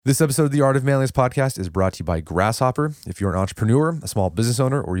This episode of the Art of Manliness podcast is brought to you by Grasshopper. If you're an entrepreneur, a small business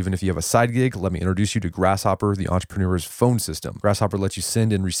owner, or even if you have a side gig, let me introduce you to Grasshopper, the entrepreneur's phone system. Grasshopper lets you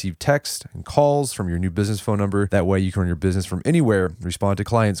send and receive text and calls from your new business phone number. That way you can run your business from anywhere and respond to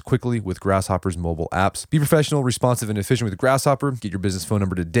clients quickly with Grasshopper's mobile apps. Be professional, responsive, and efficient with Grasshopper. Get your business phone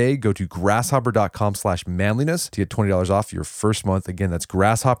number today. Go to grasshopper.com/manliness to get $20 off your first month. Again, that's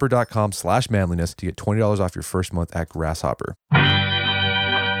grasshopper.com/manliness to get $20 off your first month at Grasshopper.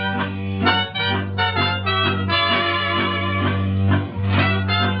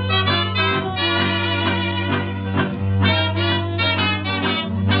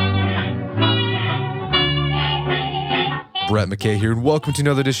 Brett McKay here, and welcome to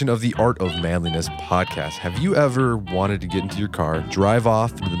another edition of the Art of Manliness podcast. Have you ever wanted to get into your car, drive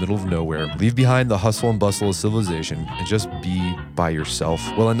off into the middle of nowhere, leave behind the hustle and bustle of civilization, and just be by yourself?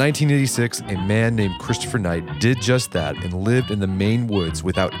 Well, in 1986, a man named Christopher Knight did just that and lived in the Maine woods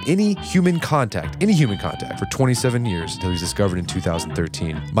without any human contact, for 27 years until he was discovered in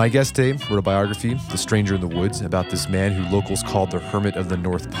 2013. My guest today wrote a biography, The Stranger in the Woods, about this man who locals called the Hermit of the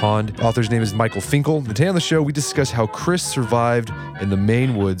North Pond. The author's name is Michael Finkel. And today on the show, we discuss how Chris survived in the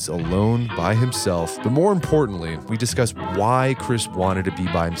Maine woods alone by himself. But more importantly, we discuss why Chris wanted to be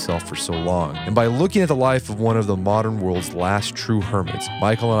by himself for so long. And by looking at the life of one of the modern world's last true hermits,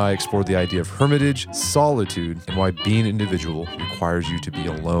 Michael and I explored the idea of hermitage, solitude, and why being an individual requires you to be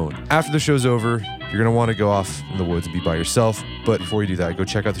alone. After the show's over, you're going to want to go off in the woods and be by yourself. But before you do that, go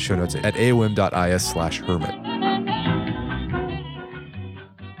check out the show notes at aom.is/hermit.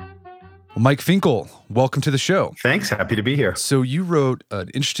 Mike Finkel, welcome to the show. Thanks. Happy to be here. So you wrote an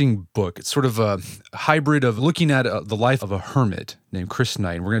interesting book. It's sort of a hybrid of looking at the life of a hermit named Chris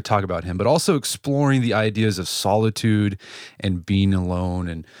Knight, and we're going to talk about him, but also exploring the ideas of solitude and being alone.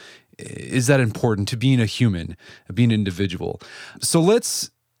 And is that important to being a human, being an individual? So let's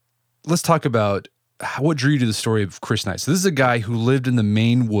talk about what drew you to the story of Chris Knight. So this is a guy who lived in the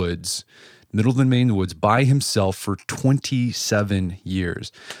Maine woods, middle of the Maine woods, by himself for 27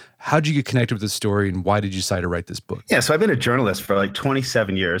 years. How did you get connected with this story, and why did you decide to write this book? Yeah, so I've been a journalist for like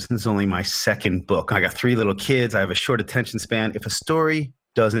 27 years. This is only my second book. I got 3 little kids. I have a short attention span. If a story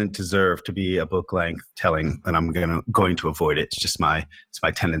doesn't deserve to be a book length telling, then I'm going to avoid it. It's my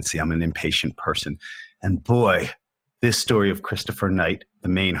tendency. I'm an impatient person. And boy, this story of Christopher Knight, the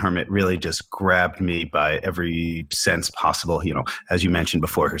Maine hermit, really just grabbed me by every sense possible. You know, as you mentioned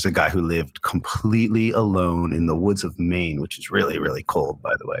before, here's a guy who lived completely alone in the woods of Maine, which is really, really cold,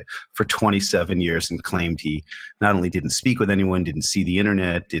 by the way, for 27 years, and claimed he not only didn't speak with anyone, didn't see the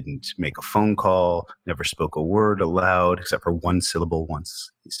internet, didn't make a phone call, never spoke a word aloud except for one syllable once.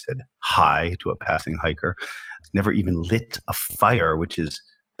 He said hi to a passing hiker, never even lit a fire, which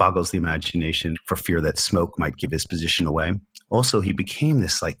boggles the imagination, for fear that smoke might give his position away. Also, he became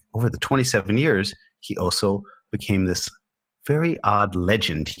this, over the 27 years, he also became this very odd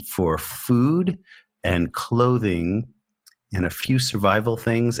legend for food and clothing and a few survival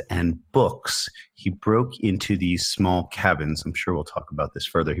things and books. He broke into these small cabins. I'm sure we'll talk about this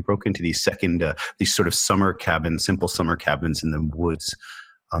further. He broke into these sort of summer cabins, simple summer cabins in the woods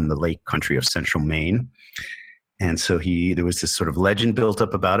on the lake country of central Maine. And so there was this sort of legend built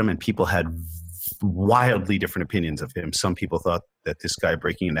up about him, and people had wildly different opinions of him. Some people thought that this guy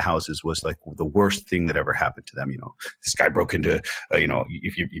breaking into houses was like the worst thing that ever happened to them. You know, this guy broke into,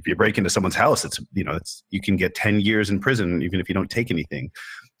 if you break into someone's house, you can get 10 years in prison, even if you don't take anything.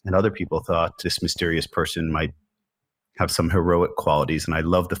 And other people thought this mysterious person might have some heroic qualities. And I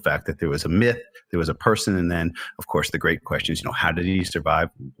love the fact that there was a myth, there was a person, and then, of course, the great questions, how did he survive?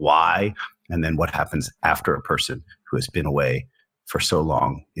 Why? And then what happens after a person who has been away for so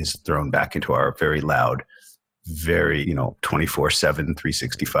long is thrown back into our very loud, very, 24/7,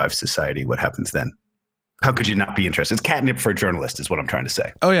 365 society? What happens then? How could you not be interested? It's catnip for a journalist is what I'm trying to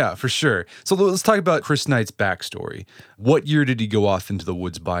say. Oh, yeah, for sure. So let's talk about Chris Knight's backstory. What year did he go off into the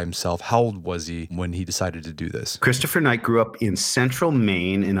woods by himself? How old was he when he decided to do this? Christopher Knight grew up in central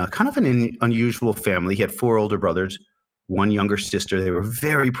Maine in a kind of an unusual family. He had 4 older brothers, 1 younger sister. They were a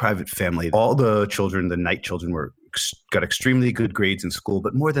very private family. All the children, the Knight children, got extremely good grades in school.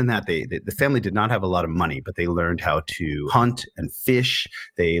 But more than that, the family did not have a lot of money, but they learned how to hunt and fish.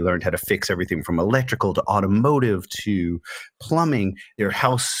 They learned how to fix everything from electrical to automotive to plumbing. Their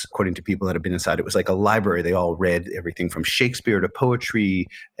house, according to people that have been inside, it was like a library. They all read everything from Shakespeare to poetry.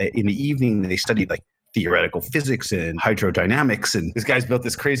 In the evening, they studied theoretical physics and hydrodynamics. And this guy's built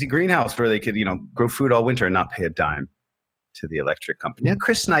this crazy greenhouse where they could, grow food all winter and not pay a dime to the electric company. Now,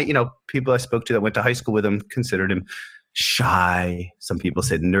 Chris Knight, people I spoke to that went to high school with him considered him shy. Some people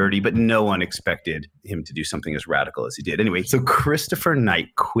said nerdy, but no one expected him to do something as radical as he did. Anyway, so Christopher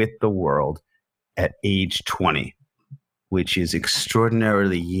Knight quit the world at age 20, which is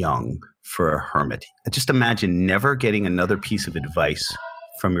extraordinarily young for a hermit. Just imagine never getting another piece of advice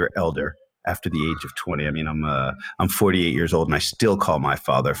from your elder after the age of 20. I mean, I'm 48 years old and I still call my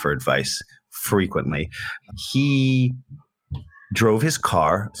father for advice frequently. He drove his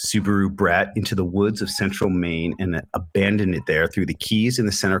car, Subaru Brat, into the woods of central Maine and abandoned it there, threw the keys in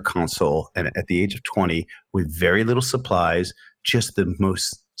the center console, and at the age of 20, with very little supplies, just the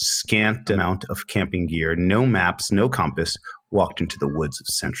most scant amount of camping gear, no maps, no compass, walked into the woods of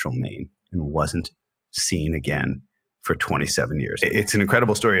central Maine and wasn't seen again for 27 years. It's an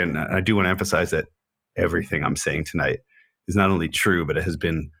incredible story, and I do want to emphasize that everything I'm saying tonight is not only true, but it has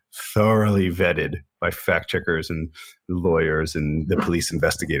been thoroughly vetted by fact checkers and lawyers and the police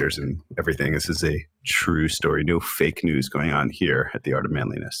investigators and everything. This is a true story. No fake news going on here at the Art of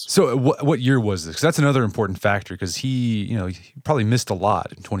Manliness. So what year was this? 'Cause that's another important factor because he probably missed a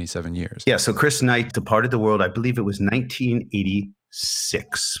lot in 27 years. Yeah. So Chris Knight departed the world, I believe it was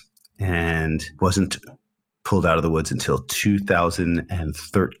 1986, and wasn't pulled out of the woods until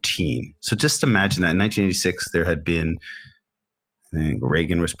 2013. So just imagine that in 1986, there had been, I think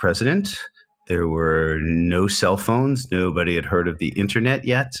Reagan was president. There were no cell phones. Nobody had heard of the internet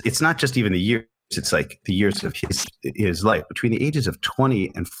yet. It's not just even the years. It's like the years of his life. Between the ages of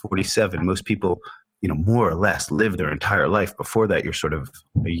 20 and 47, most people, more or less live their entire life. Before that, you're sort of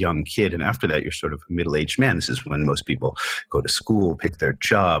a young kid. And after that, you're sort of a middle-aged man. This is when most people go to school, pick their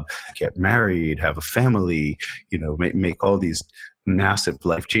job, get married, have a family, make all these massive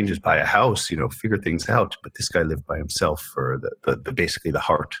life changes, buy a house, figure things out. But this guy lived by himself for the basically the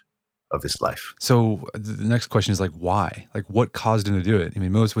heart of his life. So the next question is why? What caused him to do it? I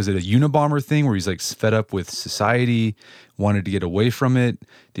mean, was it a Unabomber thing where he's fed up with society, wanted to get away from it? Did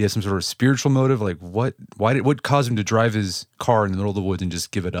he have some sort of spiritual motive? What caused him to drive his car in the middle of the woods and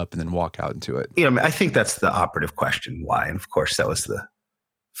just give it up and then walk out into it? I think that's the operative question, why? And of course, that was the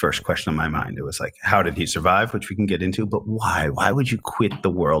first question on my mind. It was how did he survive, which we can get into, but why? Why would you quit the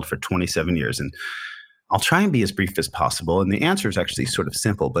world for 27 years? And I'll try and be as brief as possible. And the answer is actually sort of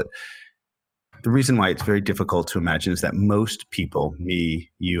simple, but the reason why it's very difficult to imagine is that most people,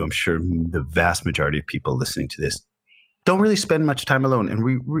 me, you, I'm sure the vast majority of people listening to this, don't really spend much time alone. And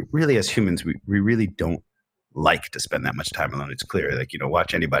we really, as humans, we really don't like to spend that much time alone. It's clear.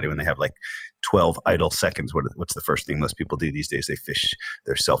 Watch anybody when they have 12 idle seconds. What's the first thing most people do these days? They fish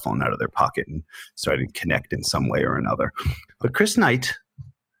their cell phone out of their pocket and try to connect in some way or another. But Chris Knight,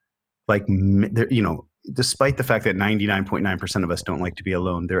 despite the fact that 99.9% of us don't like to be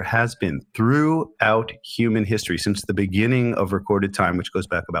alone, there has been throughout human history, since the beginning of recorded time, which goes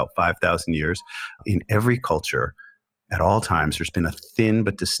back about 5,000 years, in every culture, at all times, there's been a thin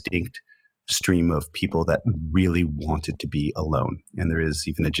but distinct stream of people that really wanted to be alone. And there is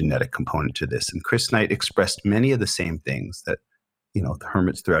even a genetic component to this. And Chris Knight expressed many of the same things that, the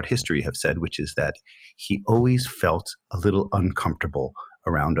hermits throughout history have said, which is that he always felt a little uncomfortable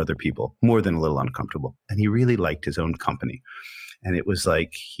around other people, more than a little uncomfortable. And he really liked his own company. And it was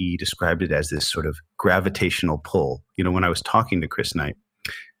he described it as this sort of gravitational pull. When I was talking to Chris Knight,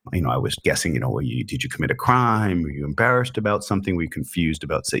 I was guessing, did you commit a crime? Were you embarrassed about something? Were you confused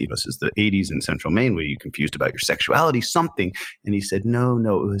about, say, this is the 80s in central Maine. Were you confused about your sexuality, something? And he said, no,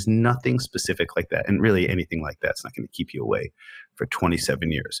 it was nothing specific like that. And really anything like that's not going to keep you away for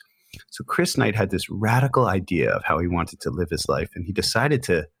 27 years. So Chris Knight had this radical idea of how he wanted to live his life, and he decided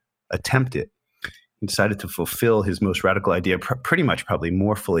to attempt it. He decided to fulfill his most radical idea pretty much probably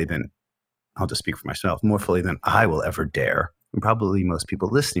more fully than, I'll just speak for myself, more fully than I will ever dare, and probably most people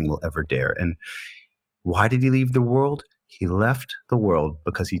listening will ever dare. And why did he leave the world? He left the world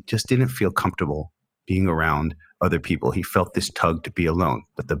because he just didn't feel comfortable being around other people. He felt this tug to be alone.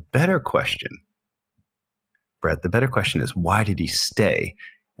 But the better question, Brett, is why did he stay?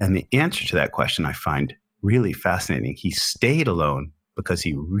 And the answer to that question I find really fascinating. He stayed alone because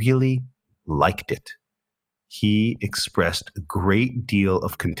he really liked it. He expressed a great deal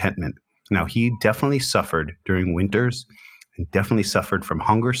of contentment. Now, he definitely suffered during winters and definitely suffered from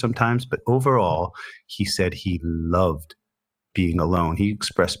hunger sometimes, but overall, he said he loved being alone. He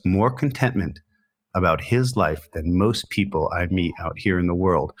expressed more contentment about his life than most people I meet out here in the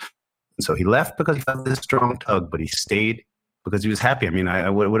world. And so he left because he felt this strong tug, but he stayed because he was happy. I mean,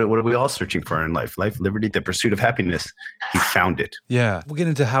 what are we all searching for in life? Life, liberty, the pursuit of happiness. He found it. Yeah. We'll get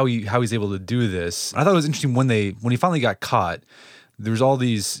into how he's able to do this. I thought it was interesting when he finally got caught, there's all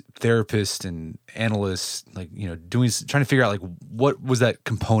these therapists and analysts, like, trying to figure out, like, what was that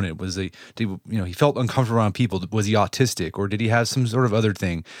component? Was he felt uncomfortable around people. Was he autistic, or did he have some sort of other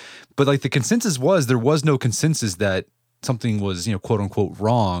thing? But like the consensus was, there was no consensus that something was, quote unquote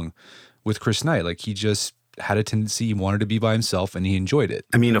wrong with Chris Knight. Like, he just had a tendency, he wanted to be by himself and he enjoyed it.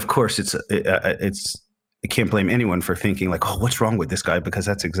 I mean, of course I can't blame anyone for thinking like, oh, what's wrong with this guy? Because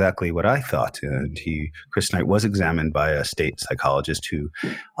that's exactly what I thought. And Chris Knight was examined by a state psychologist who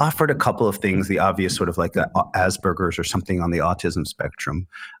offered a couple of things, the obvious sort of like Asperger's or something on the autism spectrum.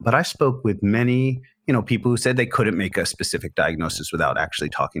 But I spoke with many, people who said they couldn't make a specific diagnosis without actually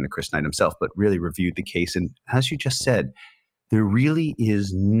talking to Chris Knight himself, but really reviewed the case. And as you just said, there really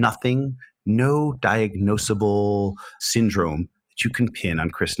is nothing, no diagnosable syndrome that you can pin on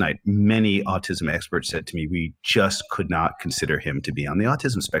Chris Knight. Many autism experts said to me, we just could not consider him to be on the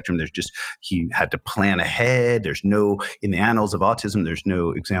autism spectrum. He had to plan ahead. In the annals of autism, there's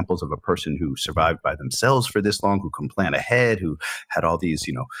no examples of a person who survived by themselves for this long, who can plan ahead, who had all these,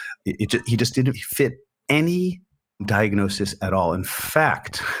 he just didn't fit any diagnosis at all. In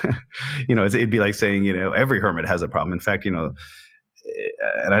fact, it'd be like saying, every hermit has a problem. In fact, and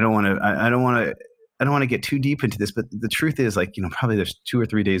I don't want to get too deep into this, but the truth is, like, probably there's 2 or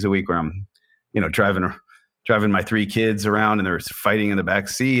 3 days a week where I'm, driving my 3 kids around and there's fighting in the back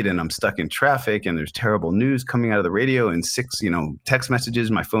seat and I'm stuck in traffic and there's terrible news coming out of the radio and 6, text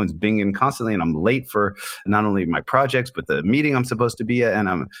messages. My phone's binging constantly and I'm late for not only my projects, but the meeting I'm supposed to be at. And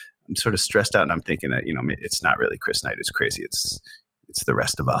I'm sort of stressed out and I'm thinking that, it's not really Chris Knight who's crazy. It's the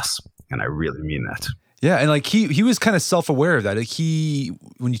rest of us. And I really mean that. Yeah. And like he was kind of self-aware of that. Like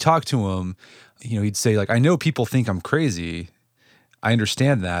when you talk to him, he'd say, like, I know people think I'm crazy. I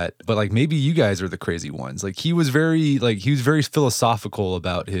understand that, but like maybe you guys are the crazy ones. Like he was very philosophical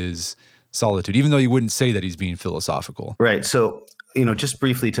about his solitude, even though he wouldn't say that he's being philosophical. Right. So, just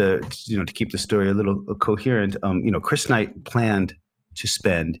briefly to keep the story a little coherent, Chris Knight planned to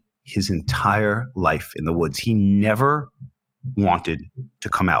spend his entire life in the woods. He never wanted to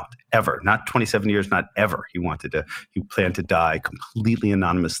come out, ever. Not 27 years, not ever. He planned to die completely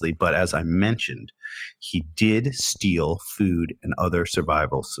anonymously. But as I mentioned, he did steal food and other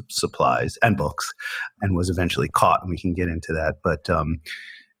survival supplies and books and was eventually caught. And we can get into that. But,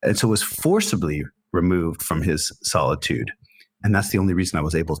 and so was forcibly removed from his solitude. And that's the only reason I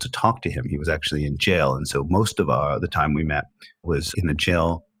was able to talk to him. He was actually in jail. And so most of the time we met was in a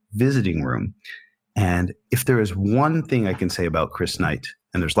jail visiting room. And if there is one thing I can say about Chris Knight,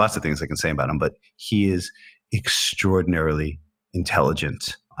 and there's lots of things I can say about him, but he is extraordinarily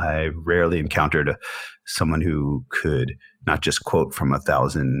intelligent. I rarely encountered someone who could not just quote from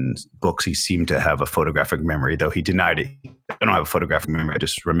 1,000 books. He seemed to have a photographic memory, though he denied it. I don't have a photographic memory. I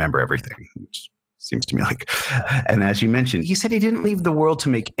just remember everything, which seems to me like. And as you mentioned, he said he didn't leave the world to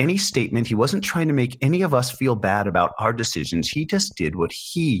make any statement. He wasn't trying to make any of us feel bad about our decisions. He just did what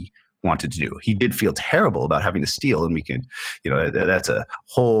he wanted to do. He did feel terrible about having to steal, and we can, that's a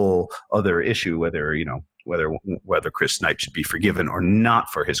whole other issue, whether Chris Knight should be forgiven or not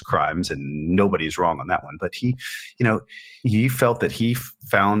for his crimes, and nobody's wrong on that one. But he felt that he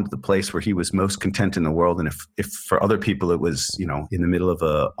found the place where he was most content in the world. And if for other people it was, in the middle of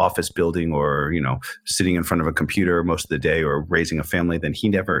a office building or, sitting in front of a computer most of the day or raising a family, then he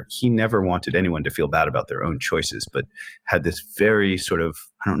never wanted anyone to feel bad about their own choices, but had this very sort of,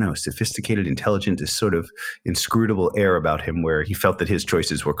 sophisticated, intelligent, this sort of inscrutable air about him where he felt that his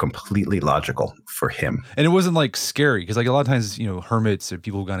choices were completely logical for him. And it wasn't like scary, because like a lot of times, hermits or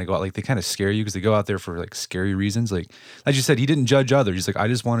people who kind of go out, like they kind of scare you because they go out there for like scary reasons. Like, as you said, he didn't judge others. He's like, I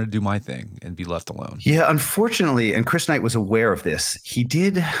just wanted to do my thing and be left alone. Yeah, unfortunately, and Chris Knight was aware of this, he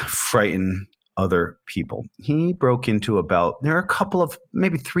did frighten other people. He broke into there are a couple of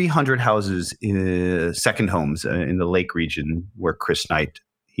maybe 300 houses, second homes in the Lake region where Chris Knight,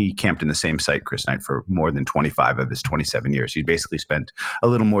 he camped in the same site, Chris Knight, for more than 25 of his 27 years. He basically spent a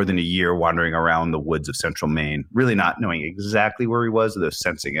little more than a year wandering around the woods of central Maine, really not knowing exactly where he was, though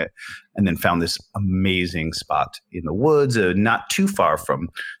sensing it, and then found this amazing spot in the woods, not too far from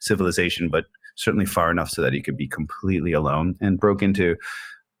civilization, but certainly far enough so that he could be completely alone, and broke into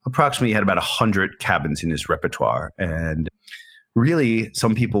he had about 100 cabins in his repertoire. And really,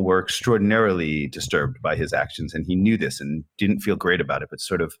 some people were extraordinarily disturbed by his actions, and he knew this and didn't feel great about it, but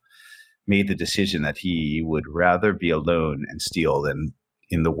sort of made the decision that he would rather be alone and steal than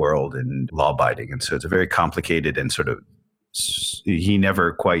in the world and law-abiding. And so it's a very complicated and sort of, he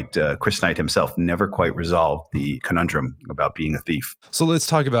never quite, Chris Knight himself never quite resolved the conundrum about being a thief. So let's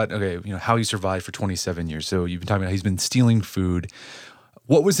talk about, how he survived for 27 years. So you've been talking about he's been stealing food.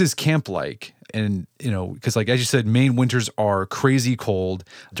 What was his camp like? And, because like, as you said, Maine winters are crazy cold.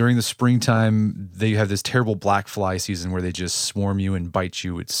 During the springtime, they have this terrible black fly season where they just swarm you and bite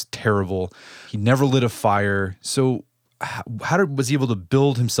you. It's terrible. He never lit a fire. So was he able to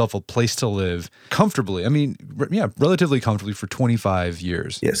build himself a place to live comfortably? I mean, relatively comfortably for 25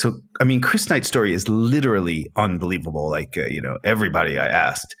 years. Yeah. So, I mean, Chris Knight's story is literally unbelievable. Like, everybody I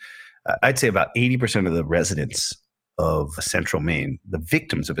asked, I'd say about 80% of the residents of central Maine, the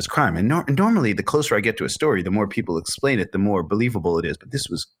victims of his crime. And normally, the closer I get to a story, the more people explain it, the more believable it is. But this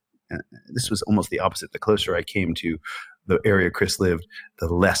was almost the opposite. The closer I came to the area Chris lived, the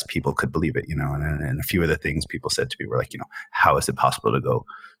less people could believe it, and a few of the things people said to me were like, how is it possible to go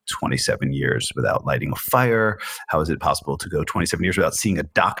 27 years without lighting a fire? How is it possible to go 27 years without seeing a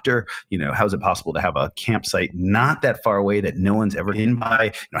doctor? How is it possible to have a campsite not that far away that no one's ever been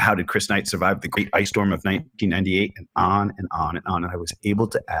by? How did Chris Knight survive the great ice storm of 1998? And on and on and on. And I was able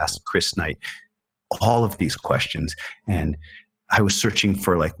to ask Chris Knight all of these questions. And I was searching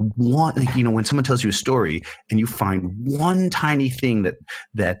for like one, when someone tells you a story and you find one tiny thing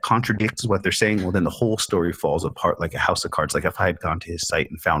that contradicts what they're saying, well, then the whole story falls apart like a house of cards. Like if I had gone to his site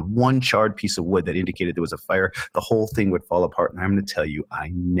and found one charred piece of wood that indicated there was a fire, the whole thing would fall apart. And I'm going to tell you,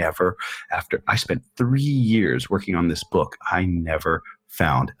 after I spent 3 years working on this book, I never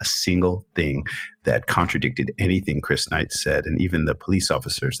found a single thing that contradicted anything Chris Knight said. And even the police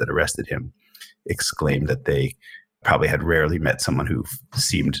officers that arrested him exclaimed that they probably had rarely met someone who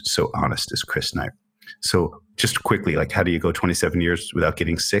seemed so honest as Chris Knight. So just quickly, like, how do you go 27 years without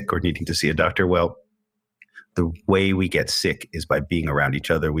getting sick or needing to see a doctor? Well, the way we get sick is by being around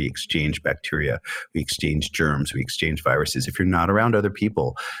each other. We exchange bacteria, we exchange germs, we exchange viruses. If you're not around other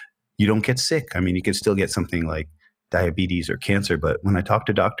people, you don't get sick. I mean, you can still get something like diabetes or cancer. But when I talked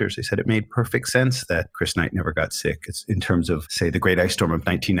to doctors, they said it made perfect sense that Chris Knight never got sick. It's in terms of, say, the great ice storm of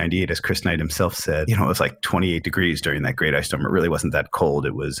 1998, as Chris Knight himself said, it was like 28 degrees during that great ice storm. It really wasn't that cold.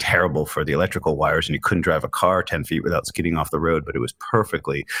 It was terrible for the electrical wires, and you couldn't drive a car 10 feet without skidding off the road, but it was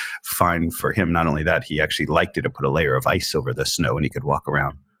perfectly fine for him. Not only that, he actually liked it to put a layer of ice over the snow and he could walk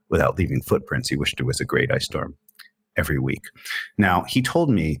around without leaving footprints. He wished it was a great ice storm every week. Now, he told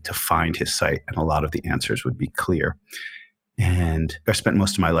me to find his site and a lot of the answers would be clear. And I spent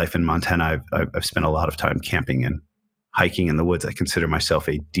most of my life in Montana. I've spent a lot of time camping and hiking in the woods. I consider myself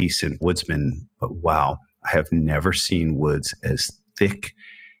a decent woodsman, but wow, I have never seen woods as thick,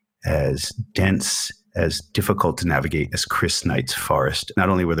 as dense, as difficult to navigate as Chris Knight's forest. Not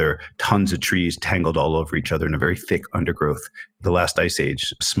only were there tons of trees tangled all over each other in a very thick undergrowth, the last ice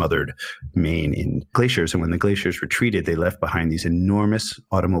age smothered Maine in glaciers. And when the glaciers retreated, they left behind these enormous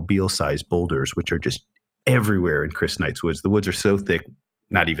automobile-sized boulders, which are just everywhere in Chris Knight's woods. The woods are so thick,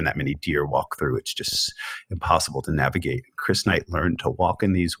 not even that many deer walk through. It's just impossible to navigate. Chris Knight learned to walk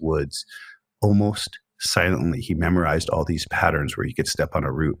in these woods almost silently. He memorized all these patterns where he could step on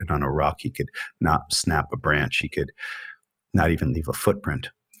a root and on a rock. He could not snap a branch. He could not even leave a footprint.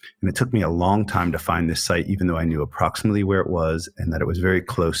 And it took me a long time to find this site, even though I knew approximately where it was and that it was very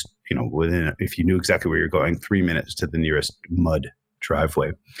close, if you knew exactly where you're going, 3 minutes to the nearest mud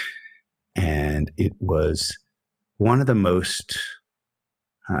driveway. And it was one of the most,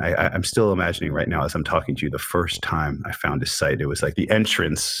 I'm still imagining right now as I'm talking to you, the first time I found a site, it was like the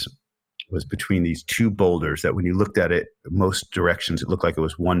entrance was between these two boulders that when you looked at it, most directions, it looked like it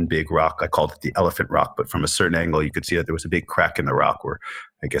was one big rock. I called it the elephant rock, but from a certain angle, you could see that there was a big crack in the rock where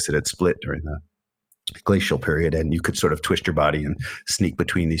I guess it had split during the glacial period. And you could sort of twist your body and sneak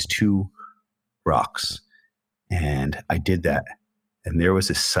between these two rocks. And I did that. And there was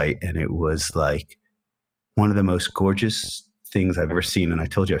a site, and it was like one of the most gorgeous things I've ever seen. And I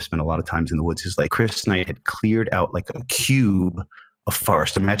told you I've spent a lot of times in the woods. It's like Chris Knight had cleared out like a cube of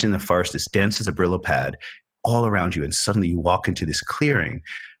forest. Imagine the forest as dense as a Brillo pad all around you. And suddenly you walk into this clearing,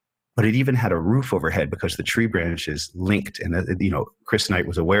 but it even had a roof overhead because the tree branches linked. And, Chris Knight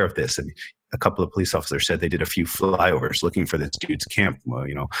was aware of this. And a couple of police officers said they did a few flyovers looking for this dude's camp,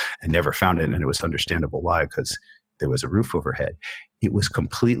 and never found it. And it was understandable why, because there was a roof overhead. It was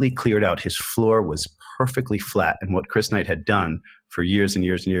completely cleared out. His floor was perfectly flat. And what Chris Knight had done for years and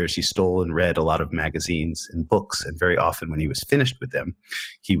years and years, he stole and read a lot of magazines and books. And very often when he was finished with them,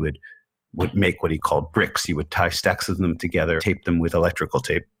 he would make what he called bricks. He would tie stacks of them together, tape them with electrical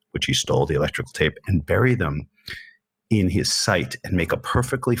tape, which he stole, the electrical tape, and bury them in his site and make a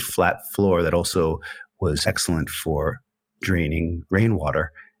perfectly flat floor that also was excellent for draining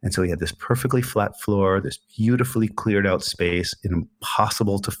rainwater. And so he had this perfectly flat floor, this beautifully cleared out space, an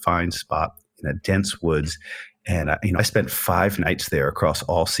impossible to find spot in a dense woods. And I spent 5 nights there across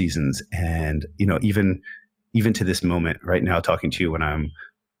all seasons. And even even to this moment right now, talking to you,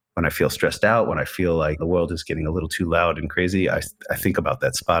 when I feel stressed out, when I feel like the world is getting a little too loud and crazy, I think about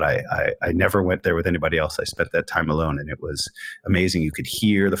that spot. I never went there with anybody else. I spent that time alone, and it was amazing. You could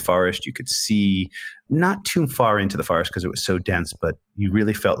hear the forest. You could see not too far into the forest because it was so dense, but you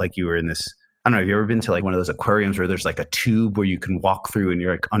really felt like you were in this. I don't know. Have you ever been to like one of those aquariums where there's like a tube where you can walk through and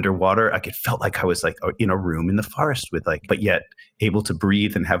you're like underwater? Like it felt like I was like in a room in the forest with like, but yet able to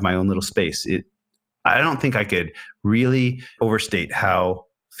breathe and have my own little space. I don't think I could really overstate how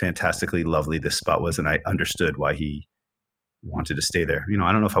fantastically lovely this spot was, and I understood why he wanted to stay there.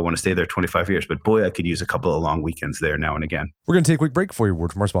 I don't know if I want to stay there 25 years, but boy, I could use a couple of long weekends there now and again. We're going to take a quick break for your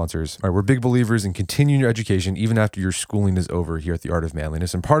word from our sponsors. All right, we're big believers in continuing your education even after your schooling is over here at the Art of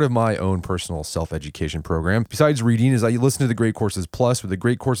Manliness. And part of my own personal self-education program, besides reading, is I listen to the Great Courses Plus. With the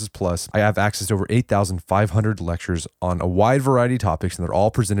Great Courses Plus, I have access to over 8,500 lectures on a wide variety of topics, and they're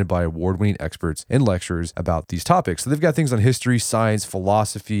all presented by award-winning experts and lecturers about these topics. So they've got things on history, science,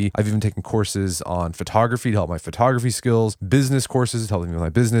 philosophy. I've even taken courses on photography to help my photography skills, business courses to help me with my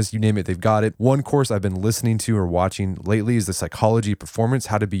business, you name it, they've got it. One course I've been listening to or watching lately is the Psychology of Performance,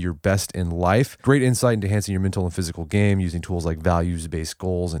 How to Be Your Best in Life. Great insight into enhancing your mental and physical game using tools like values-based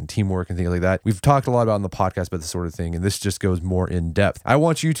goals and teamwork and things like that. We've talked a lot about on the podcast about this sort of thing, and this just goes more in depth. I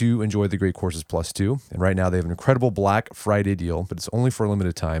want you to enjoy the Great Courses Plus too, and right now they have an incredible Black Friday deal, but it's only for a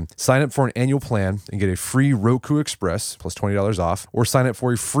limited time. Sign up for an annual plan and get a free Roku Express plus $20 off, or sign up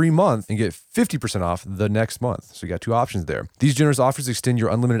for a free month and get 50% off the next month. So you got two options there. These generous offers extend your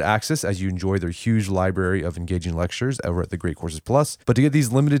unlimited access as you enjoy their huge library of engaging lectures over at the Great Courses Plus. But to get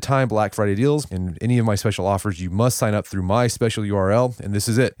these limited time Black Friday deals and any of my special offers, you must sign up through my special URL, and this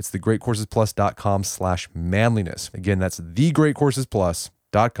is it. It's thegreatcoursesplus.com/manliness. Again, that's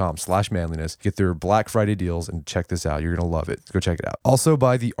thegreatcoursesplus.com/manliness. Get their Black Friday deals and check this out. You're going to love it. Go check it out. Also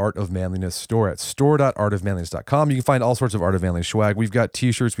by the Art of Manliness store at store.artofmanliness.com. You can find all sorts of Art of Manliness swag. We've got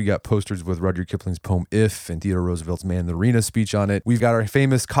t-shirts. We got posters with Rudyard Kipling's poem If and Theodore Roosevelt's Man in the Arena speech on it. We've got our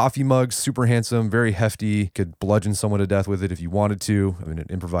famous coffee mugs, super handsome, very hefty. Could bludgeon someone to death with it if you wanted to. I mean, an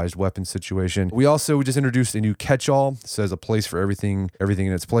improvised weapon situation. We just introduced a new catch-all. It says a place for everything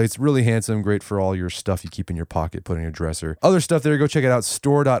in its place. Really handsome, great for all your stuff you keep in your pocket, put in your dresser. Other stuff there, go check it out.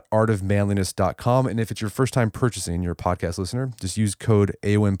 Store.artofmanliness.com. And if it's your first time purchasing, you're a podcast listener, just use code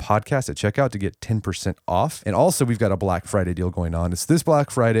AOM podcast at checkout to get 10% off. And also, we've got a Black Friday deal going on. It's this Black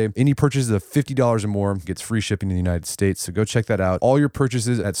Friday. Any purchases of $50 or more gets free shipping in the United States. So go check that out. All your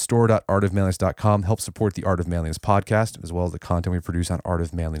purchases at store.artofmanliness.com help support the Art of Manliness podcast, as well as the content we produce on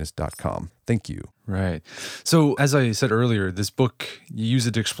artofmanliness.com. Thank you. Right. So as I said earlier, this book, you use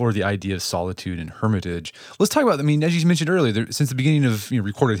it to explore the idea of solitude and hermitage. Let's talk about, as you mentioned earlier, since the beginning of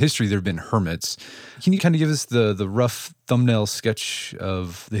recorded history, there have been hermits. Can you kind of give us the rough thumbnail sketch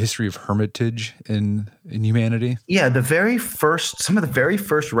of the history of hermitage in humanity? Yeah, some of the very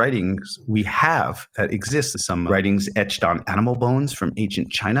first writings we have that exist, some writings etched on animal bones from ancient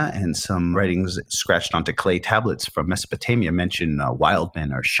China, and some writings scratched onto clay tablets from Mesopotamia mention wild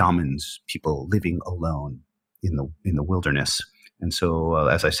men or shamans, people living alone in the wilderness. And so,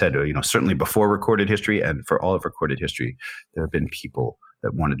 as I said, certainly before recorded history and for all of recorded history, there have been people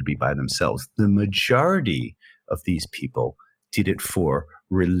that wanted to be by themselves. The majority of these people did it for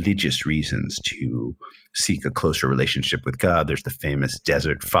religious reasons, to seek a closer relationship with God. There's the famous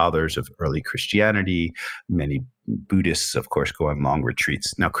desert fathers of early Christianity. Many Buddhists, of course, go on long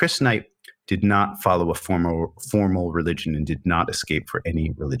retreats. Now, Chris Knight did not follow a formal religion and did not escape for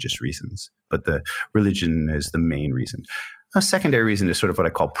any religious reasons. But the religion is the main reason. A secondary reason is sort of what I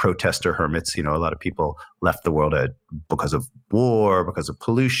call protester hermits. A lot of people left the world because of war, because of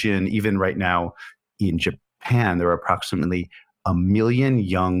pollution. Even right now in Japan, there are approximately 1 million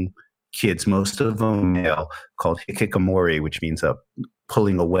young kids, most of them male, called hikikomori, which means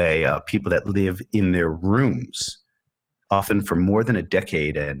pulling away, people that live in their rooms, often for more than a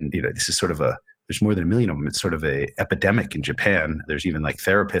decade. And, this is there's more than 1 million of them. It's sort of a epidemic in Japan. There's even like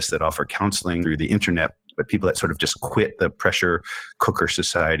therapists that offer counseling through the internet, but people that sort of just quit the pressure cooker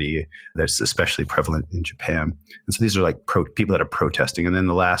society that's especially prevalent in Japan. And so these are like people that are protesting. And then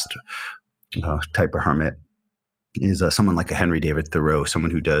the last type of hermit is someone like a Henry David Thoreau,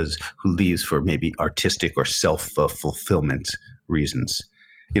 someone who leaves for maybe artistic or self-fulfillment reasons.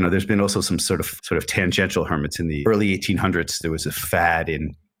 There's been also some sort of tangential hermits. In the early 1800s, there was a fad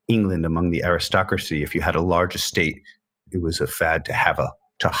in England among the aristocracy. If you had a large estate, it was a fad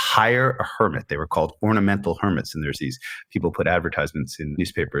to hire a hermit. They were called ornamental hermits. And there's these people put advertisements in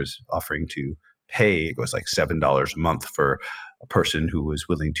newspapers offering to pay, it was like $7 a month for a person who was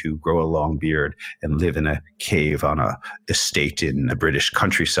willing to grow a long beard and live in a cave on a estate in the British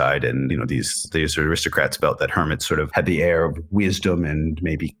countryside. And, these aristocrats felt that hermits sort of had the air of wisdom and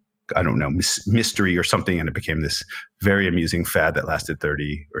maybe, I don't know, mystery or something. And it became this very amusing fad that lasted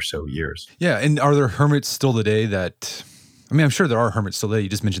 30 or so years. Yeah. And are there hermits still today I'm sure there are hermits still today. You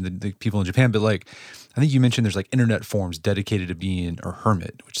just mentioned the people in Japan, but I think you mentioned there's internet forums dedicated to being a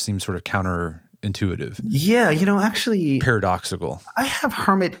hermit, which seems sort of counterintuitive. Yeah, actually paradoxical. I have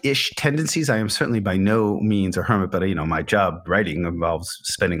hermit-ish tendencies. I am certainly by no means a hermit, but my job writing involves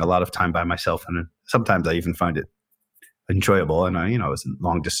spending a lot of time by myself, and sometimes I even find it enjoyable. And I was a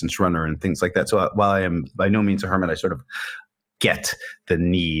long distance runner and things like that. So while I am by no means a hermit, I sort of get the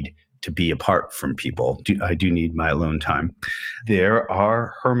need to be apart from people. I do need my alone time. There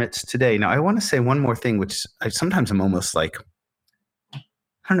are hermits today. Now, I want to say one more thing, which sometimes I'm almost I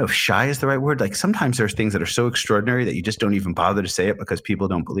don't know if shy is the right word. Sometimes there's things that are so extraordinary that you just don't even bother to say it because people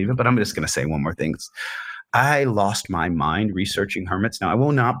don't believe it. But I'm just going to say one more thing. I lost my mind researching hermits. Now, I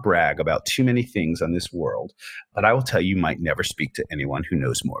will not brag about too many things on this world, but I will tell you might never speak to anyone who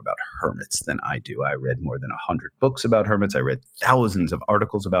knows more about hermits than I do. I read more than 100 books about hermits. I read thousands of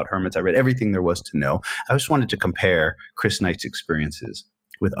articles about hermits. I read everything there was to know. I just wanted to compare Chris Knight's experiences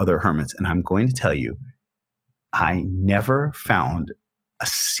with other hermits. And I'm going to tell you, I never found a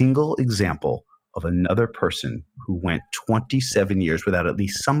single example of another person who went 27 years without at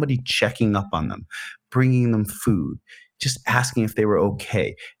least somebody checking up on them, bringing them food, just asking if they were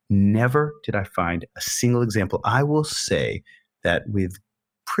okay. Never did I find a single example. I will say that with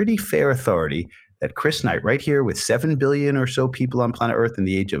pretty fair authority that Chris Knight, right here with 7 billion or so people on planet Earth in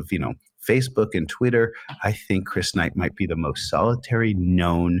the age of, Facebook and Twitter, I think Chris Knight might be the most solitary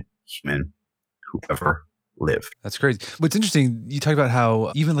known human who ever lived. That's crazy. What's interesting, you talk about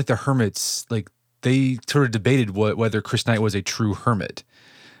how even the hermits, they sort of debated whether Chris Knight was a true hermit.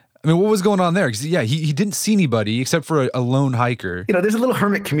 What was going on there? Because he didn't see anybody except for a lone hiker. There's a little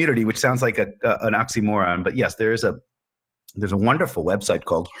hermit community, which sounds like an oxymoron, but yes, there's a wonderful website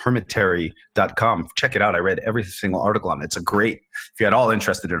called hermitary.com. Check it out. I read every single article on it. It's a great, if you're at all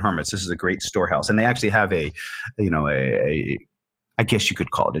interested in hermits, this is a great storehouse. And they actually have I guess you could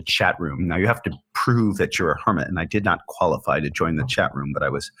call it a chat room. Now you have to prove that you're a hermit, and I did not qualify to join the chat room, but I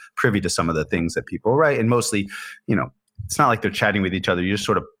was privy to some of the things that people write. And mostly, it's not like they're chatting with each other. You just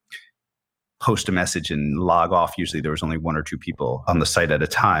sort of post a message and log off. Usually there was only 1 or 2 people on the site at a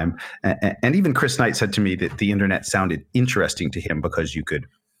time. And even Chris Knight said to me that the internet sounded interesting to him because you could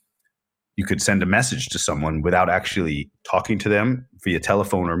send a message to someone without actually talking to them via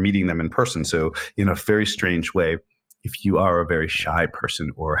telephone or meeting them in person. So in a very strange way, if you are a very shy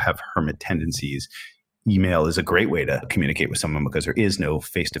person or have hermit tendencies, email is a great way to communicate with someone because there is no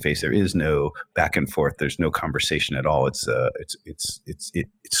face-to-face, there is no back and forth, there's no conversation at all. It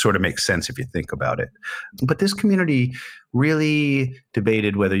sort of makes sense if you think about it. But this community really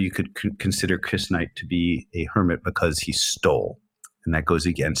debated whether you could consider Chris Knight to be a hermit because he stole, and that goes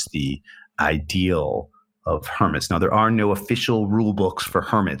against the ideal of hermits. Now, there are no official rule books for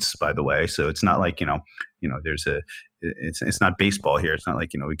hermits, by the way, so it's not like there's it's not baseball here. It's not like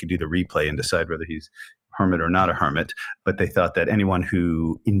we could do the replay and decide whether he's hermit or not a hermit. But they thought that anyone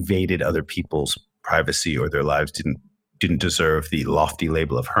who invaded other people's privacy or their lives didn't deserve the lofty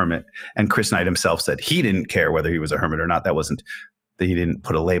label of hermit. And Chris Knight himself said he didn't care whether he was a hermit or not. That he didn't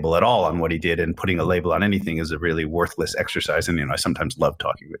put a label at all on what he did, and putting a label on anything is a really worthless exercise. And I sometimes love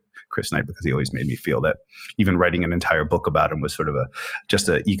talking with Chris Knight because he always made me feel that even writing an entire book about him was sort of just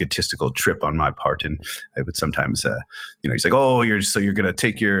an egotistical trip on my part. And I would sometimes, he's like, "Oh, you're going to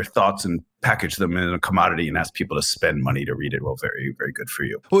take your thoughts and package them in a commodity and ask people to spend money to read it." Well, very, very good for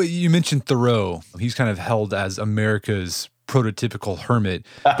you. Well, you mentioned Thoreau. He's kind of held as America's prototypical hermit.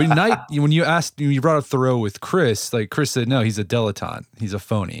 But Knight, when you brought up Thoreau with Chris, Chris said, no, he's a dilettante. He's a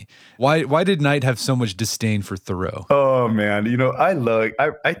phony. Why did Knight have so much disdain for Thoreau? Oh man,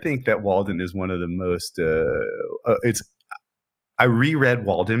 I think that Walden is one of the most. I reread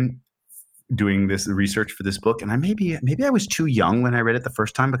Walden doing this research for this book, and maybe I was too young when I read it the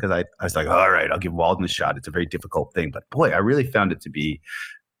first time because I was like, all right, I'll give Walden a shot. It's a very difficult thing, but boy, I really found it to be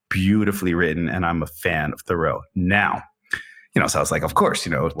beautifully written, and I'm a fan of Thoreau now. So I was like, of course,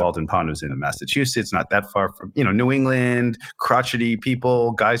 Walden Pond was in Massachusetts, not that far from, New England, crotchety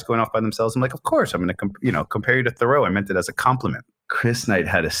people, guys going off by themselves. I'm like, of course, I'm going to, compare you to Thoreau. I meant it as a compliment. Chris Knight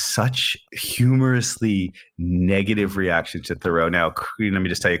had such humorously negative reaction to Thoreau. Now, let me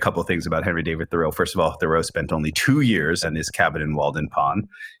just tell you a couple of things about Henry David Thoreau. First of all, Thoreau spent only 2 years in his cabin in Walden Pond.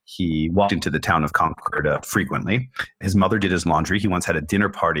 He walked into the town of Concord frequently. His mother did his laundry. He once had a dinner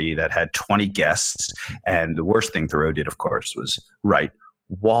party that had 20 guests. And the worst thing Thoreau did, of course, was write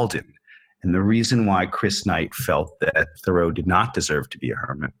Walden. And the reason why Chris Knight felt that Thoreau did not deserve to be a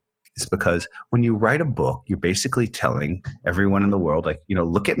hermit is because when you write a book, you're basically telling everyone in the world, like,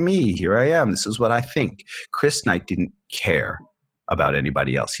 look at me, here I am, this is what I think. Chris Knight didn't care about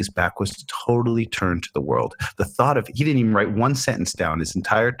anybody else. His back was totally turned to the world. The thought of, he didn't even write one sentence down his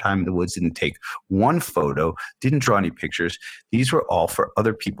entire time in the woods, didn't take one photo, didn't draw any pictures. These were all for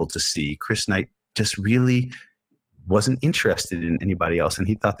other people to see. Chris Knight just really wasn't interested in anybody else. And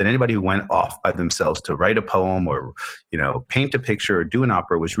he thought that anybody who went off by themselves to write a poem or, paint a picture or do an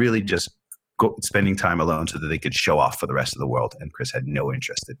opera was really just spending time alone so that they could show off for the rest of the world. And Chris had no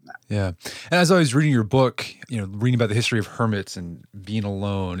interest in that. Yeah. And as I was reading your book, reading about the history of hermits and being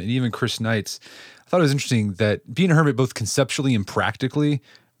alone, and even Chris Knight's, I thought it was interesting that being a hermit, both conceptually and practically,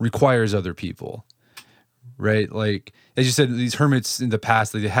 requires other people. Right? Like, as you said, these hermits in the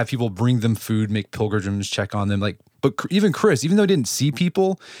past, they have people bring them food, make pilgrims, check on them. But even Chris, even though he didn't see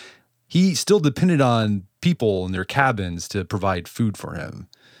people, he still depended on people in their cabins to provide food for him.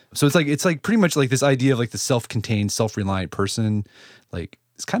 So it's like pretty much like this idea of like the self-contained, self-reliant person. Like,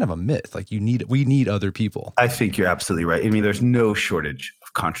 it's kind of a myth. Like, we need other people. I think you're absolutely right. I mean, there's no shortage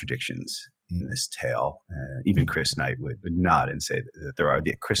of contradictions in this tale. Even Chris Knight would nod and say that there are.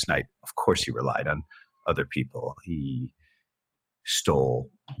 Chris Knight, of course, he relied on other people. He stole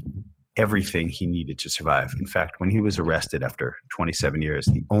everything he needed to survive. In fact, when he was arrested after 27 years,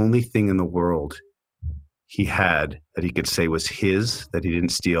 the only thing in the world he had that he could say was his, that he didn't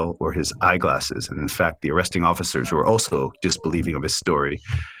steal, were his eyeglasses. And in fact, the arresting officers were also disbelieving of his story.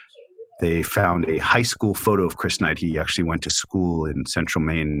 They found a high school photo of Chris Knight. He actually went to school in central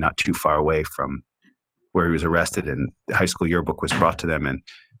Maine, not too far away from where he was arrested. And the high school yearbook was brought to them. And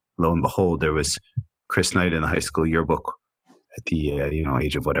lo and behold, there was Chris Knight in the high school yearbook at the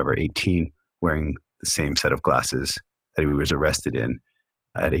age of 18, wearing the same set of glasses that he was arrested in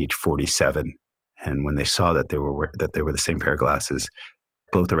at age 47. And when they saw that they were the same pair of glasses,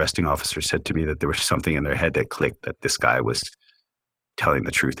 both arresting officers said to me that there was something in their head that clicked, that this guy was telling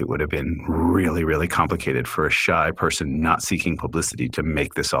the truth. It would have been really, really complicated for a shy person not seeking publicity to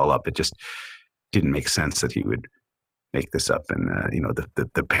make this all up. It just didn't make sense that he would make this up. And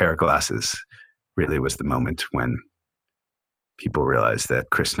the pair of glasses really was the moment when people realized that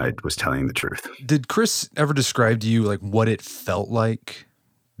Chris Knight was telling the truth. Did Chris ever describe to you like what it felt like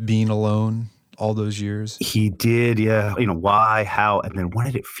being alone all those years? He did, yeah. Why, how, and then what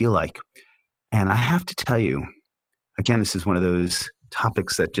did it feel like? And I have to tell you, again, this is one of those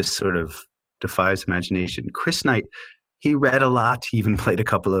topics that just sort of defies imagination. Chris Knight, he read a lot. He even played a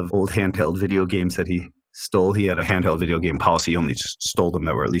couple of old handheld video games that he stole. He had a handheld video game policy. He only stole them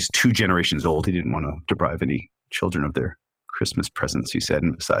that were at least 2 generations old. He didn't want to deprive any children of their Christmas presents, he said.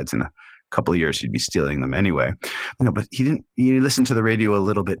 And besides, in a couple of years, he'd be stealing them anyway. But he listened to the radio a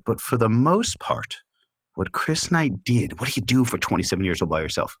little bit. But for the most part, what Chris Knight did, what do you do for 27 years old by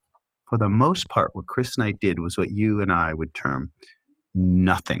yourself? For the most part, what Chris Knight did was what you and I would term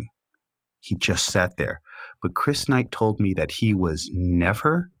nothing. He just sat there. But Chris Knight told me that he was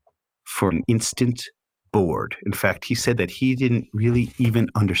never for an instant bored. In fact, he said that he didn't really even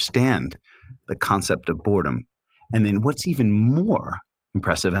understand the concept of boredom. And then what's even more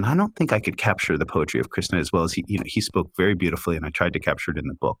impressive, and I don't think I could capture the poetry of Chris Knight as well as he spoke very beautifully, and I tried to capture it in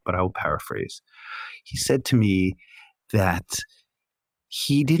the book, but I will paraphrase. He said to me that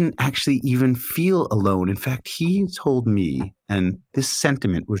he didn't actually even feel alone. In fact, he told me, and this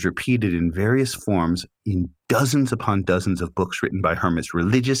sentiment was repeated in various forms in dozens upon dozens of books written by hermits,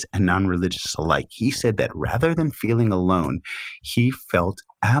 religious and non-religious alike. He said that rather than feeling alone, he felt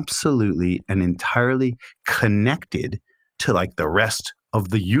absolutely and entirely connected to like the rest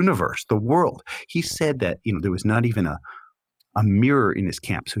of the universe, the world. He said that, there was not even a mirror in his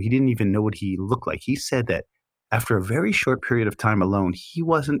camp, so he didn't even know what he looked like. He said that after a very short period of time alone, he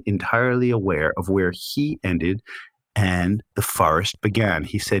wasn't entirely aware of where he ended and the forest began.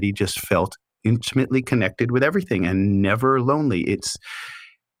 He said he just felt intimately connected with everything and never lonely. It's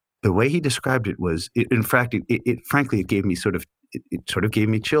the way he described it was, in fact, frankly, it gave me it sort of gave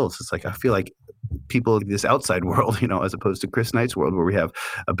me chills. It's like, I feel like people in this outside world, as opposed to Chris Knight's world, where we have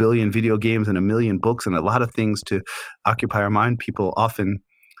a billion video games and a million books and a lot of things to occupy our mind. People often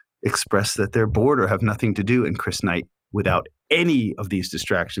express that they're bored or have nothing to do. And Chris Knight, without any of these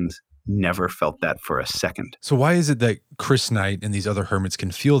distractions, never felt that for a second. So why is it that Chris Knight and these other hermits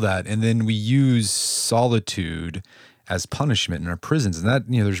can feel that, and then we use solitude as punishment in our prisons? And that,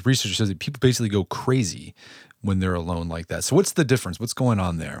 there's research that says that people basically go crazy when they're alone like that. So what's the difference? What's going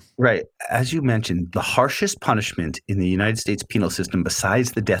on there? Right. As you mentioned, the harshest punishment in the United States penal system,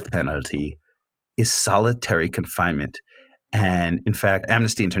 besides the death penalty, is solitary confinement. And in fact,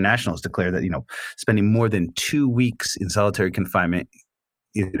 Amnesty International has declared that, spending more than 2 weeks in solitary confinement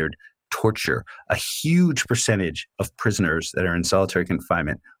is considered torture. A huge percentage of prisoners that are in solitary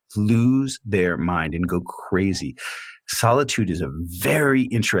confinement lose their mind and go crazy. Solitude is a very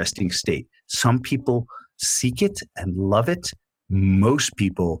interesting state. Some people seek it and love it. Most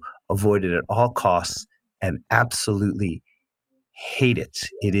people avoid it at all costs and absolutely hate it.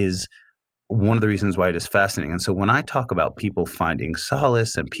 It is one of the reasons why it is fascinating. And so when I talk about people finding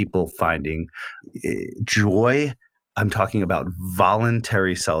solace and people finding joy, I'm talking about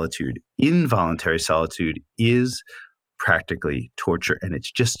voluntary solitude. Involuntary solitude is practically torture. And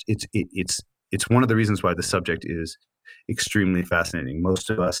it's one of the reasons why the subject is extremely fascinating. Most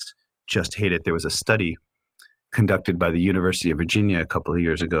of us just hate it. There was a study conducted by the University of Virginia a couple of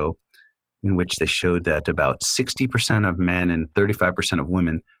years ago in which they showed that about 60% of men and 35% of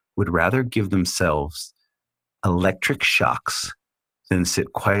women would rather give themselves electric shocks than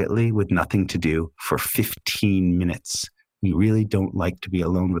sit quietly with nothing to do for 15 minutes. We really don't like to be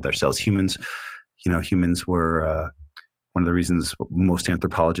alone with ourselves. Humans were one of the reasons most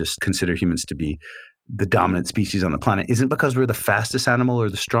anthropologists consider humans to be the dominant species on the planet isn't because we're the fastest animal or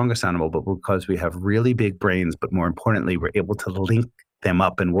the strongest animal, but because we have really big brains. But more importantly, we're able to link them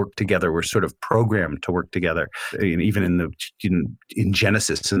up and work together. We're sort of programmed to work together. Even in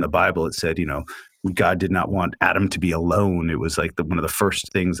Genesis in the Bible, it said, God did not want Adam to be alone. It was like one of the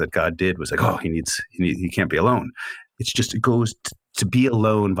first things that God did was like, he can't be alone. It goes to be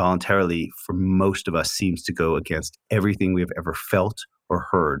alone voluntarily for most of us seems to go against everything we have ever felt or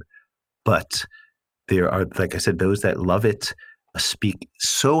heard. But there are, like I said, those that love it, speak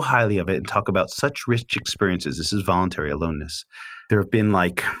so highly of it and talk about such rich experiences. This is voluntary aloneness. There have been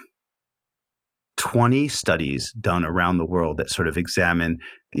like 20 studies done around the world that sort of examine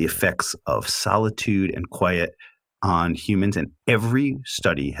the effects of solitude and quiet on humans. And every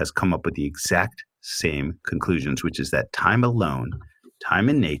study has come up with the exact same conclusions, which is that time alone, time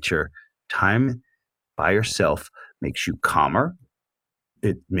in nature, time by yourself makes you calmer.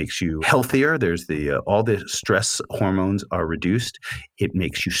 It makes you healthier. There's all the stress hormones are reduced. It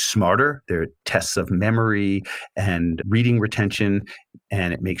makes you smarter. There are tests of memory and reading retention,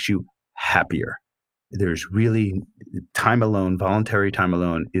 and it makes you happier. There's really time alone, voluntary time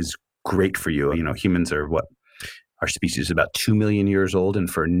alone is great for you. Humans are our species is about 2 million years old. And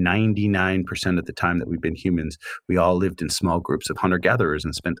for 99% of the time that we've been humans, we all lived in small groups of hunter-gatherers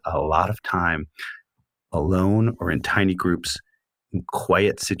and spent a lot of time alone or in tiny groups in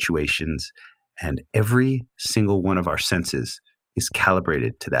quiet situations, and every single one of our senses is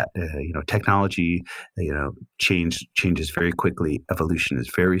calibrated to that. Technology, changes very quickly. Evolution is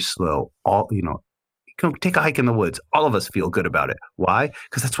very slow. Take a hike in the woods. All of us feel good about it. Why?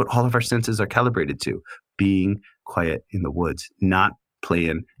 Because that's what all of our senses are calibrated to: being quiet in the woods, not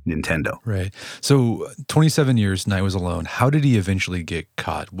playing Nintendo. Right. So 27 years, Knight was alone. How did he eventually get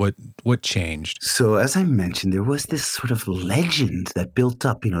caught? What changed? So as I mentioned, there was this sort of legend that built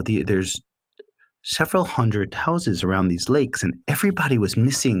up. There's several hundred houses around these lakes, and everybody was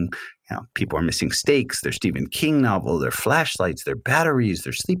missing. People are missing stakes, their Stephen King novel, their flashlights, their batteries,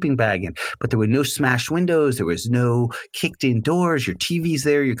 their sleeping bag, but there were no smashed windows, there was no kicked in doors. Your TV's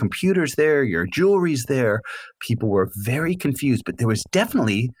there, your computer's there, your jewelry's there. People were very confused, but there was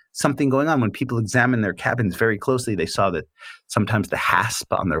definitely something going on. When people examined their cabins very closely, they saw that sometimes the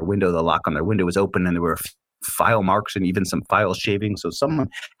hasp on their window, the lock on their window was open, and there were file marks and even some file shavings. So someone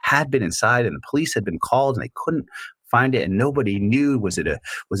had been inside, and the police had been called, and they couldn't find it, and nobody knew. Was it a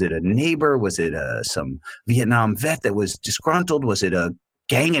neighbor? Was it some Vietnam vet that was disgruntled? Was it a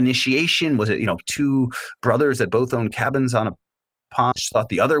gang initiation? Was it two brothers that both owned cabins on a pond thought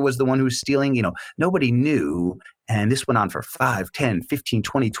the other was the one who was stealing? Nobody knew. And this went on for 5, 10, 15,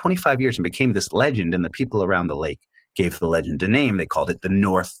 20, 25 years and became this legend. And the people around the lake gave the legend a name. They called it the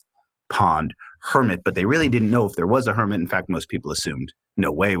North Pond Hermit, but they really didn't know if there was a hermit. In fact, most people assumed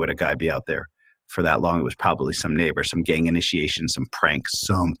no way would a guy be out there for that long. It was probably some neighbor, some gang initiation, some prank,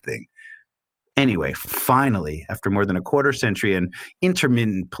 something. Anyway, finally, after more than a quarter century and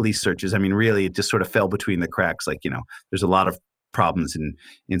intermittent police searches, really, it just sort of fell between the cracks. There's a lot of problems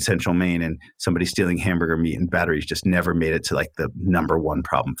in central Maine, and somebody stealing hamburger meat and batteries just never made it to the number one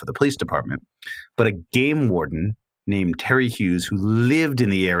problem for the police department. But a game warden named Terry Hughes, who lived in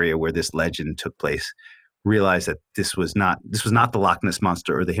the area where this legend took place, realized that this was not the Loch Ness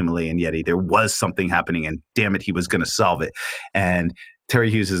Monster or the Himalayan Yeti. There was something happening, and damn it, he was going to solve it. And Terry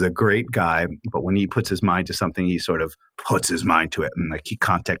Hughes is a great guy, but when he puts his mind to something, he sort of puts his mind to it. And like he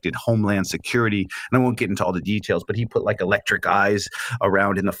contacted Homeland Security, and I won't get into all the details, but he put like electric eyes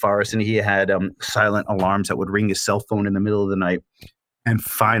around in the forest, and he had silent alarms that would ring his cell phone in the middle of the night. And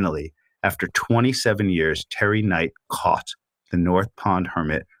finally, after 27 years, Terry Knight caught the North Pond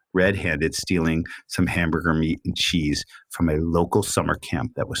Hermit red-handed stealing some hamburger meat and cheese from a local summer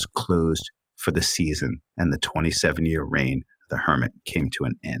camp that was closed for the season, and the 27-year reign the Hermit came to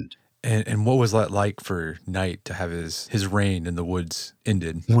an end. And what was that like for Knight to have his reign in the woods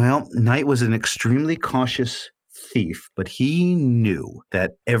ended? Well, Knight was an extremely cautious thief, but he knew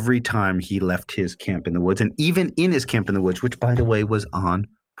that every time he left his camp in the woods, and even in his camp in the woods, which by the way was on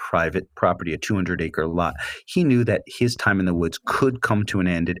private property, a 200-acre lot, he knew that his time in the woods could come to an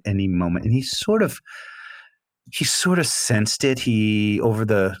end at any moment. And he sort of sensed it. Over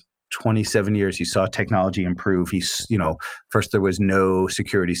the 27 years, he saw technology improve. First there was no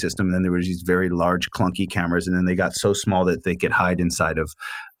security system, then there was these very large clunky cameras, and then they got so small that they could hide inside of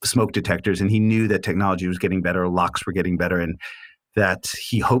smoke detectors. And he knew that technology was getting better, locks were getting better, and that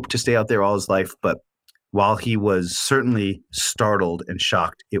he hoped to stay out there all his life. But while he was certainly startled and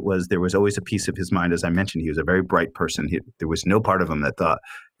shocked, there was always a piece of his mind. As I mentioned, he was a very bright person. There was no part of him that thought,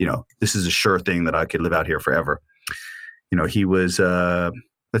 this is a sure thing that I could live out here forever. He was,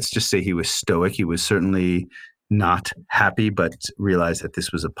 let's just say he was stoic. He was certainly not happy, but realized that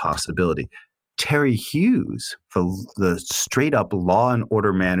this was a possibility. Terry Hughes, the straight-up law and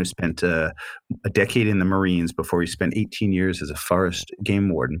order man who spent a decade in the Marines before he spent 18 years as a forest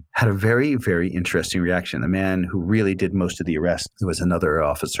game warden, had a very, very interesting reaction. The man who really did most of the arrest, there was another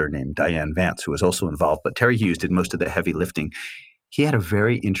officer named Diane Vance who was also involved, but Terry Hughes did most of the heavy lifting. He had a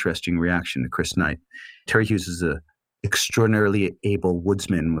very interesting reaction to Chris Knight. Terry Hughes is a extraordinarily able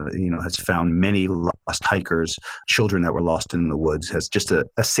woodsman, has found many lost hikers, children that were lost in the woods, has just a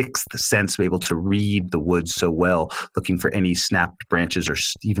sixth sense, able to read the woods so well, looking for any snapped branches or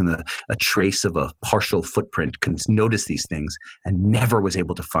even a trace of a partial footprint, can notice these things, and never was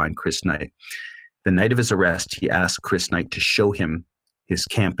able to find Chris Knight. The night of his arrest, he asked Chris Knight to show him his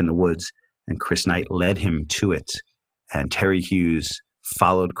camp in the woods, and Chris Knight led him to it. And Terry Hughes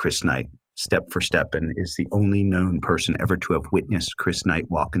followed Chris Knight step for step, and is the only known person ever to have witnessed Chris Knight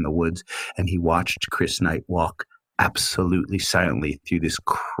walk in the woods. And he watched Chris Knight walk absolutely silently through this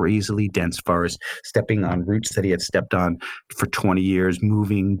crazily dense forest, stepping on roots that he had stepped on for 20 years,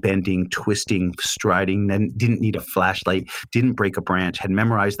 moving, bending, twisting, striding, then didn't need a flashlight, didn't break a branch, had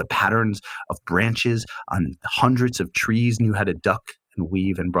memorized the patterns of branches on hundreds of trees, knew how to duck and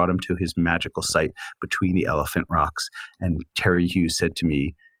weave, and brought him to his magical site between the Elephant Rocks. And Terry Hughes said to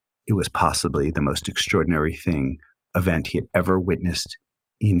me, it was possibly the most extraordinary event he had ever witnessed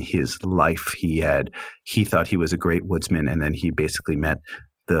in his life. He thought he was a great woodsman, and then he basically met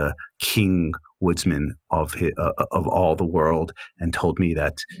the king woodsman of all the world, and told me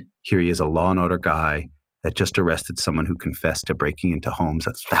that here he is, a law and order guy that just arrested someone who confessed to breaking into homes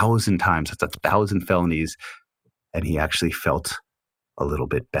 1,000 times. That's 1,000 felonies, and he actually felt a little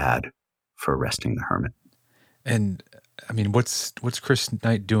bit bad for arresting the Hermit. And I mean, what's Chris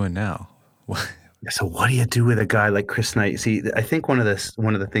Knight doing now? So what do you do with a guy like Chris Knight? See, I think one of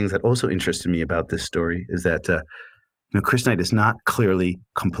the things that also interested me about this story is that Chris Knight is not clearly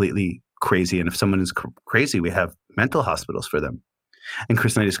completely crazy, and if someone is crazy, we have mental hospitals for them. And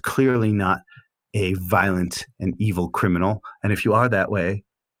Chris Knight is clearly not a violent and evil criminal, and if you are that way,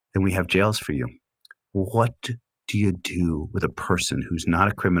 then we have jails for you. What do you do with a person who's not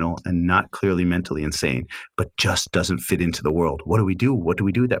a criminal and not clearly mentally insane, but just doesn't fit into the world? What do we do? What do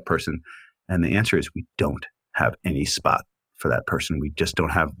we do with that person? And the answer is we don't have any spot for that person. We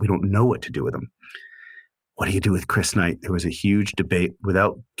don't know what to do with them. What do you do with Chris Knight? There was a huge debate.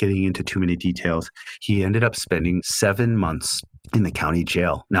 Without getting into too many details, he ended up spending 7 months in the county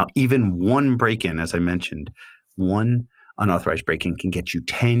jail. Now, even one break-in, as I mentioned, one unauthorized break-in can get you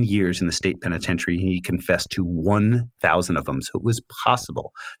 10 years in the state penitentiary. He confessed to 1,000 of them. So it was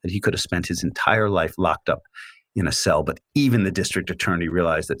possible that he could have spent his entire life locked up in a cell. But even the district attorney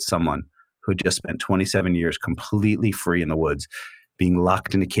realized that someone who had just spent 27 years completely free in the woods, being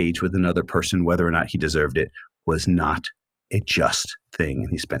locked in a cage with another person, whether or not he deserved it, was not a just thing. And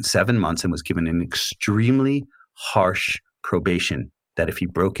he spent 7 months and was given an extremely harsh probation that if he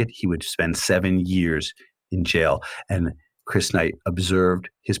broke it, he would spend 7 years in jail. And Chris Knight observed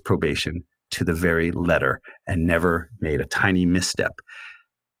his probation to the very letter and never made a tiny misstep.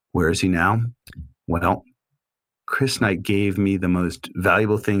 Where is he now? Well, Chris Knight gave me the most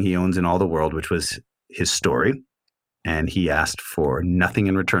valuable thing he owns in all the world, which was his story. And he asked for nothing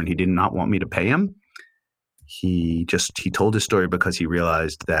in return. He did not want me to pay him. He told his story because he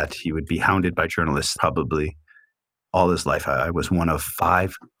realized that he would be hounded by journalists probably all his life. I was one of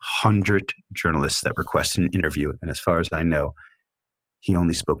 500 journalists that requested an interview. And as far as I know, he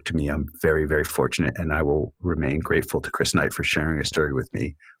only spoke to me. I'm very, very fortunate, and I will remain grateful to Chris Knight for sharing a story with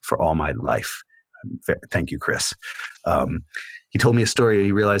me for all my life. Thank you, Chris. He told me a story.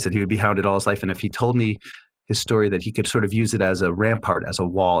 He realized that he would be hounded all his life. And if he told me his story, that he could sort of use it as a rampart, as a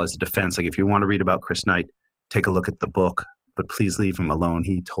wall, as a defense. Like if you want to read about Chris Knight, take a look at the book, but please leave him alone.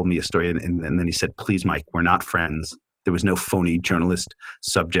 He told me a story, and then he said, please, Mike, we're not friends. There was no phony journalist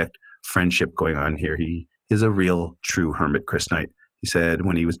subject friendship going on here. He is a real, true hermit, Chris Knight. He said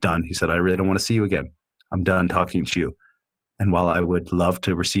when he was done, he said, I really don't want to see you again. I'm done talking to you. And while I would love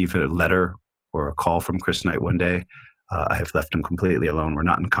to receive a letter or a call from Chris Knight one day, I have left him completely alone. We're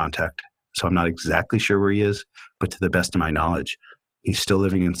not in contact. So I'm not exactly sure where he is, but to the best of my knowledge, he's still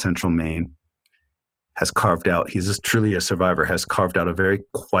living in central Maine, he's truly a survivor, has carved out a very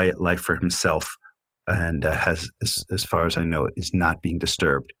quiet life for himself, and has, as far as I know, is not being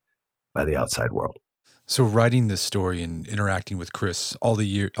disturbed by the outside world. So writing this story and interacting with Chris all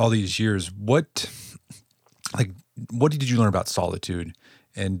these years, what did you learn about solitude?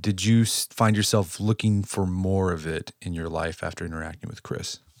 And did you find yourself looking for more of it in your life after interacting with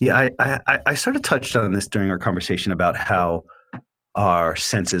Chris? Yeah, I sort of touched on this during our conversation about how our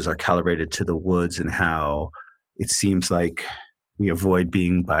senses are calibrated to the woods and how it seems like we avoid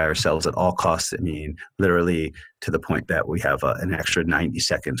being by ourselves at all costs. I mean, literally to the point that we have an extra 90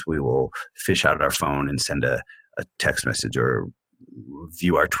 seconds, we will fish out our phone and send a text message or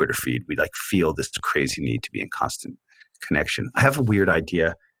view our Twitter feed. We feel this crazy need to be in constant connection. I have a weird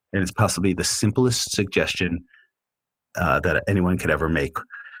idea, and it's possibly the simplest suggestion that anyone could ever make.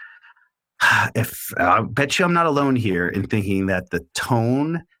 I bet you I'm not alone here in thinking that the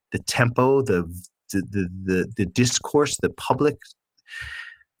tone, the tempo, the discourse, the public,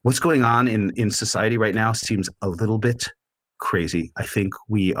 what's going on in society right now seems a little bit crazy. I think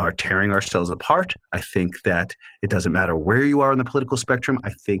we are tearing ourselves apart. I think that it doesn't matter where you are on the political spectrum. I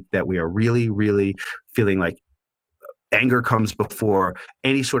think that we are really, really feeling like anger comes before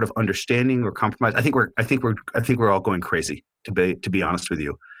any sort of understanding or compromise. I think we're all going crazy, to be honest with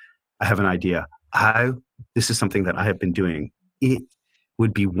you. I have an idea. This is something that I have been doing. It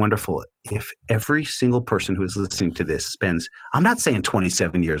would be wonderful if every single person who is listening to this spends, I'm not saying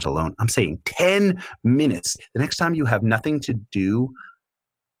 27 years alone, I'm saying 10 minutes. The next time you have nothing to do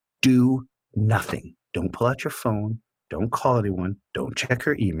nothing. Don't pull out your phone. Don't call anyone. Don't check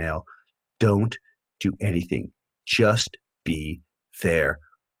your email. Don't do anything. Just be there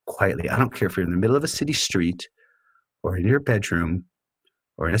quietly. I don't care if you're in the middle of a city street or in your bedroom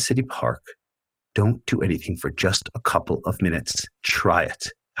or in a city park. Don't do anything for just a couple of minutes. Try it.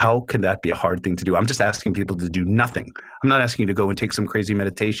 How can that be a hard thing to do? I'm just asking people to do nothing. I'm not asking you to go and take some crazy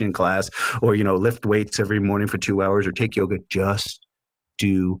meditation class or, lift weights every morning for 2 hours or take yoga. Just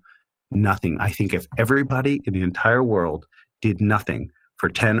do nothing. I think if everybody in the entire world did nothing for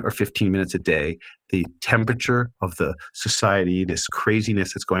 10 or 15 minutes a day, the temperature of the society, this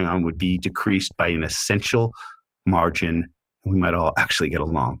craziness that's going on, would be decreased by an essential margin. We might all actually get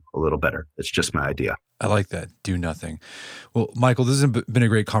along a little better. It's just my idea. I like that. Do nothing. Well, Michael, this has been a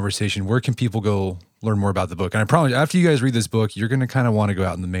great conversation. Where can people go learn more about the book? And I promise, after you guys read this book, you're going to kind of want to go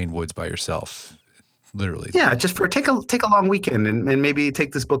out in the Maine woods by yourself, literally. Yeah, just take a long weekend and maybe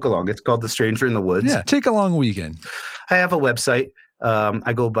take this book along. It's called The Stranger in the Woods. Yeah, take a long weekend. I have a website.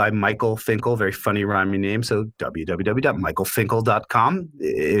 I go by Michael Finkel, very funny rhyming name. So www.michaelfinkel.com.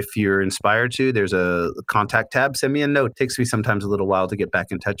 If you're inspired to, there's a contact tab. Send me a note. It takes me sometimes a little while to get back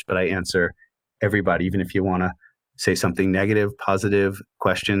in touch, but I answer everybody. Even if you want to say something negative, positive,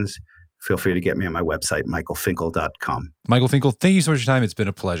 questions, feel free to get me on my website, michaelfinkel.com. Michael Finkel, thank you so much for your time. It's been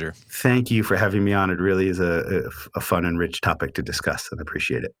a pleasure. Thank you for having me on. It really is a fun and rich topic to discuss, and I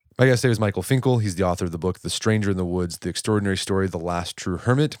appreciate it. My guest today was Michael Finkel. He's the author of the book, The Stranger in the Woods, The Extraordinary Story of the Last True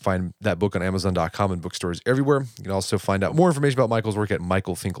Hermit. Find that book on Amazon.com and bookstores everywhere. You can also find out more information about Michael's work at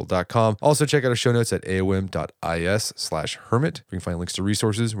michaelfinkel.com. Also, check out our show notes at aom.is/hermit. You can find links to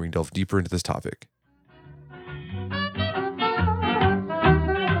resources where we can delve deeper into this topic.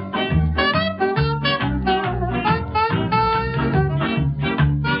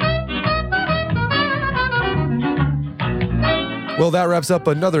 Well, that wraps up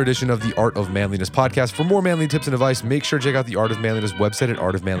another edition of the Art of Manliness podcast. For more manly tips and advice, make sure to check out the Art of Manliness website at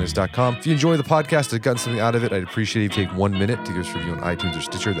artofmanliness.com. If you enjoy the podcast, have gotten something out of it, I'd appreciate if you take 1 minute to give us a review on iTunes or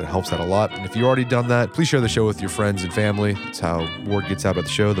Stitcher. That helps out a lot. And if you've already done that, please share the show with your friends and family. That's how word gets out about the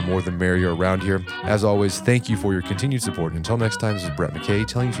show. The more the merrier around here. As always, thank you for your continued support. And until next time, this is Brett McKay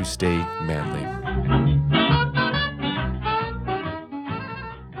telling you to stay manly.